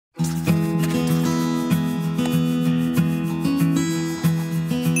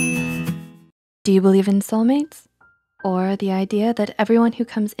Do you believe in soulmates? Or the idea that everyone who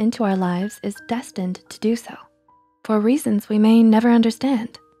comes into our lives is destined to do so for reasons we may never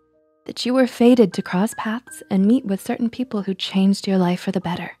understand? That you were fated to cross paths and meet with certain people who changed your life for the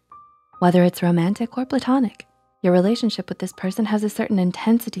better. Whether it's romantic or platonic, your relationship with this person has a certain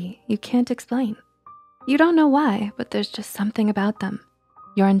intensity you can't explain. You don't know why, but there's just something about them.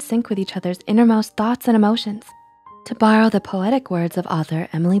 You're in sync with each other's innermost thoughts and emotions. To borrow the poetic words of author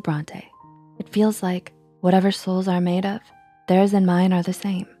Emily Bronte, it feels like whatever souls are made of, theirs and mine are the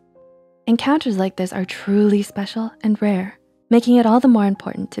same. Encounters like this are truly special and rare, making it all the more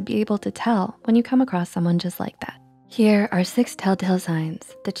important to be able to tell when you come across someone just like that. Here are 6 telltale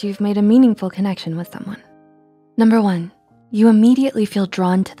signs that you've made a meaningful connection with someone. Number 1, you immediately feel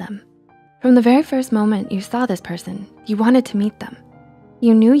drawn to them. From the very first moment you saw this person, you wanted to meet them.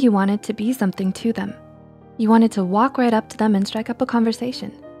 You knew you wanted to be something to them. You wanted to walk right up to them and strike up a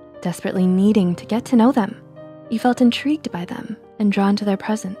conversation, desperately needing to get to know them. You felt intrigued by them and drawn to their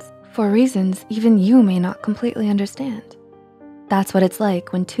presence for reasons even you may not completely understand. That's what it's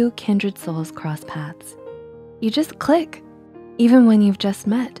like when 2 kindred souls cross paths. You just click. Even when you've just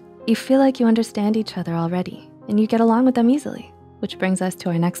met, you feel like you understand each other already and you get along with them easily, which brings us to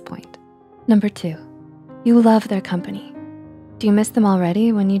our next point. Number 2, you love their company. Do you miss them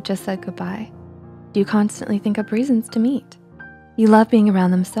already when you just said goodbye? Do you constantly think up reasons to meet? You love being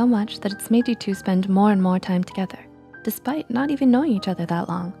around them so much that it's made you two spend more and more time together, despite not even knowing each other that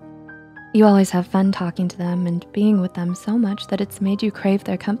long. You always have fun talking to them and being with them so much that it's made you crave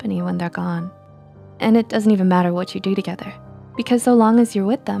their company when they're gone. And it doesn't even matter what you do together, because so long as you're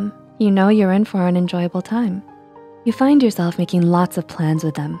with them, you know you're in for an enjoyable time. You find yourself making lots of plans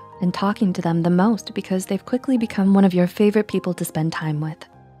with them and talking to them the most because they've quickly become one of your favorite people to spend time with.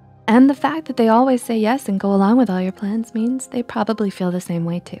 And the fact that they always say yes and go along with all your plans means they probably feel the same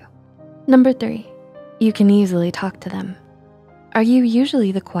way too. Number 3, you can easily talk to them. Are you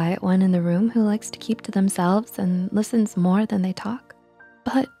usually the quiet one in the room who likes to keep to themselves and listens more than they talk?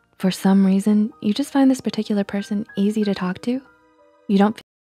 But for some reason, you just find this particular person easy to talk to? You don't